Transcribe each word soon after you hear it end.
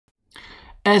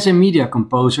As a media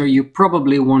composer, you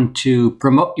probably want to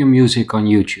promote your music on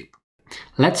YouTube.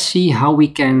 Let's see how we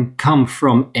can come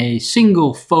from a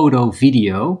single photo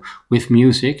video with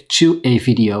music to a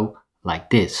video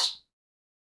like this.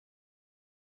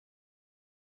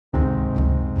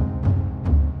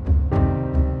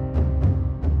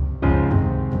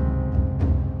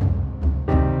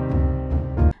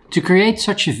 To create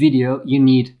such a video, you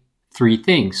need three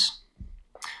things.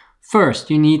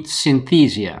 First, you need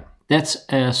Synthesia. That's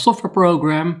a software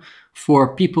program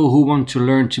for people who want to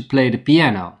learn to play the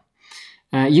piano.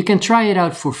 You can try it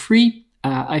out for free.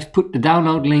 I've put the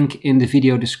download link in the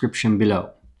video description below.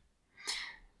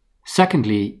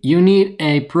 Secondly, you need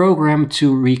a program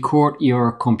to record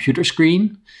your computer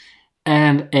screen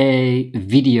and a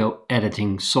video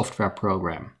editing software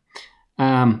program.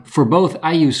 For both,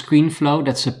 I use ScreenFlow,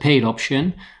 that's a paid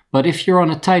option. But if you're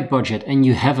on a tight budget and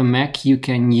you have a Mac, you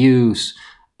can use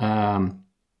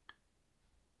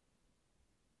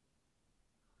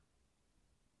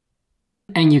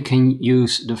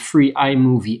the free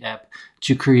iMovie app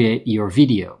to create your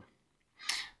video.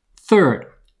 Third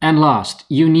and last,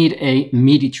 you need a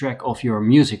MIDI track of your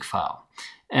music file.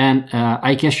 And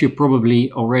I guess you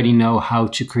probably already know how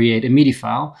to create a MIDI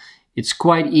file. It's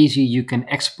quite easy. You can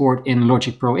export in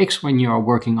Logic Pro X when you are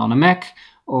working on a Mac,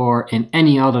 or in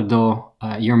any other DAW,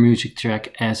 your music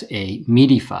track as a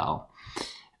MIDI file.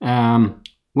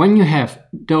 When you have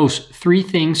those three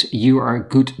things, you are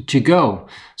good to go.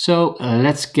 So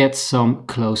let's get some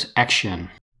close action.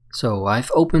 So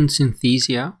I've opened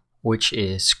Synthesia, which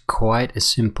is quite a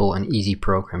simple and easy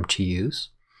program to use.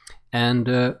 And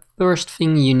the first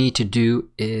thing you need to do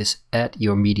is add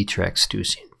your MIDI tracks to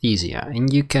Synthesia.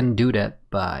 And you can do that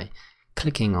by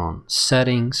clicking on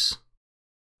Settings,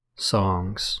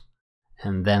 Songs,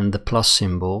 and then the plus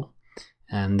symbol,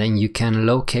 and then you can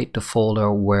locate the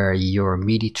folder where your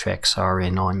MIDI tracks are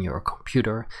in on your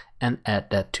computer and add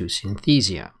that to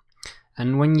Synthesia.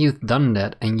 And when you've done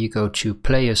that and you go to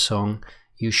play a song,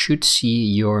 you should see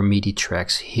your MIDI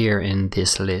tracks here in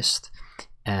this list,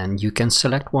 and you can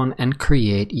select one and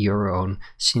create your own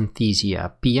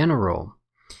Synthesia piano roll.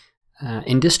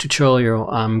 In this tutorial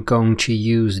I'm going to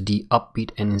use the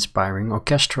upbeat and inspiring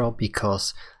orchestral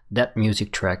because that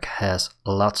music track has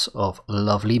lots of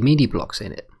lovely MIDI blocks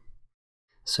in it.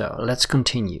 So let's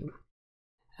continue.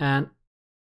 And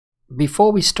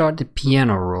before we start the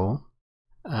piano roll,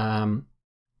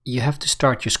 you have to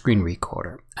start your screen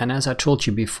recorder. And as I told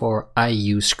you before, I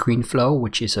use ScreenFlow,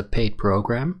 which is a paid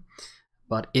program.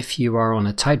 But if you are on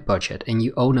a tight budget and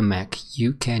you own a Mac,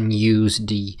 you can use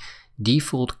the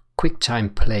default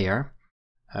QuickTime player,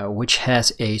 which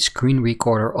has a screen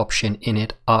recorder option in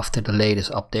it after the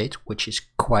latest update, which is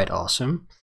quite awesome.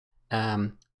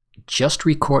 Just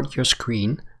record your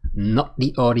screen, not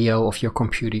the audio of your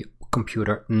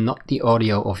computer, not the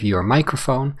audio of your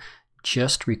microphone.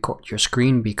 Just record your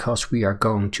screen because we are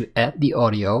going to add the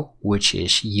audio, which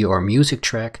is your music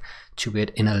track, to it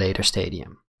in a later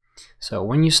stadium. So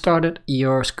when you started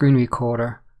your screen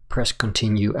recorder, press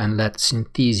continue and let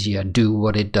Synthesia do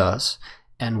what it does,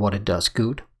 and what it does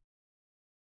good.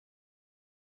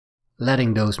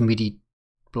 Letting those MIDI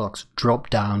blocks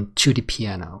drop down to the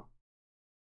piano.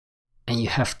 And you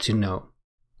have to know,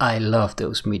 I love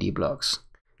those MIDI blocks.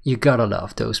 You gotta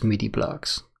love those MIDI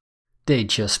blocks. They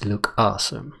just look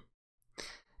awesome.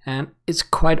 And it's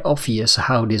quite obvious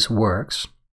how this works.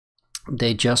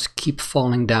 They just keep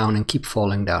falling down and keep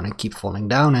falling down and keep falling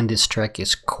down, and this track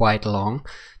is quite long,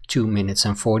 2 minutes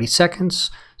and 40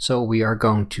 seconds. So we are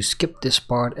going to skip this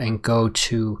part and go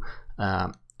to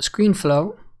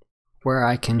ScreenFlow, where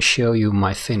I can show you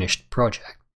my finished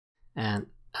project. And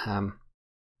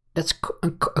that's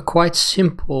a quite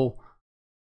simple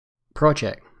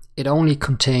project. It only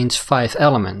contains 5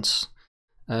 elements.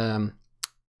 An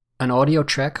audio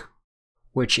track,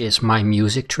 which is my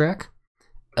music track,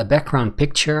 a background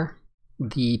picture,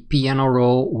 the piano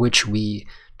roll, which we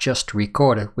just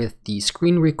recorded with the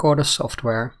screen recorder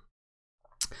software,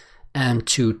 and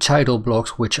 2 title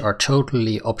blocks, which are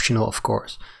totally optional, of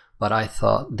course, but I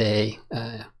thought they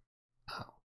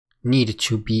needed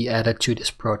to be added to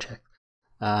this project,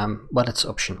 but it's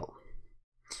optional.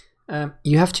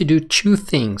 You have to do 2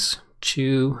 things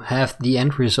to have the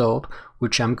end result,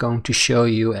 which I'm going to show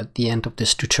you at the end of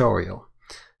this tutorial.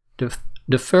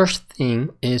 The first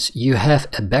thing is you have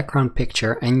a background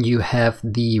picture and you have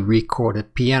the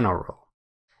recorded piano roll.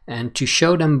 And to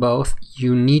show them both,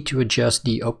 you need to adjust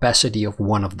the opacity of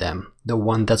one of them, the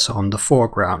one that's on the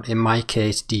foreground, in my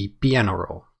case the piano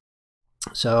roll.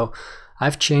 So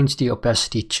I've changed the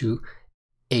opacity to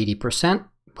 80%,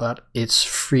 but it's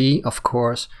free, of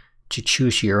course, to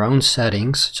choose your own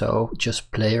settings, so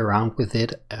just play around with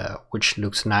it, which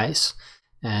looks nice.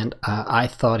 And I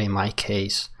thought in my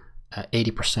case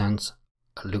 80%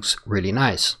 looks really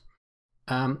nice.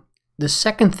 The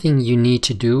second thing you need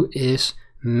to do is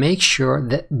make sure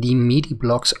that the MIDI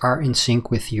blocks are in sync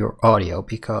with your audio,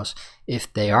 because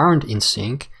if they aren't in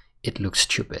sync, it looks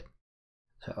stupid.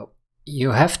 So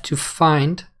you have to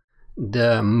find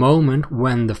the moment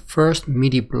when the first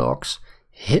MIDI blocks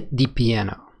hit the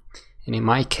piano. And in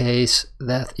my case,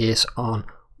 that is on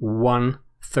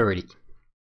 1:30.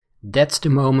 That's the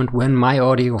moment when my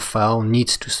audio file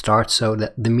needs to start, so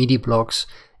that the MIDI blocks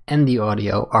and the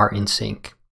audio are in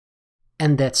sync.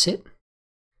 And that's it.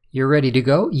 You're ready to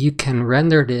go. You can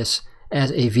render this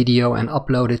as a video and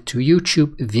upload it to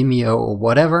YouTube, Vimeo, or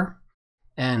whatever.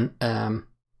 And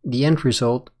the end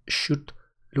result should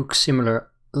look similar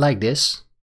like this.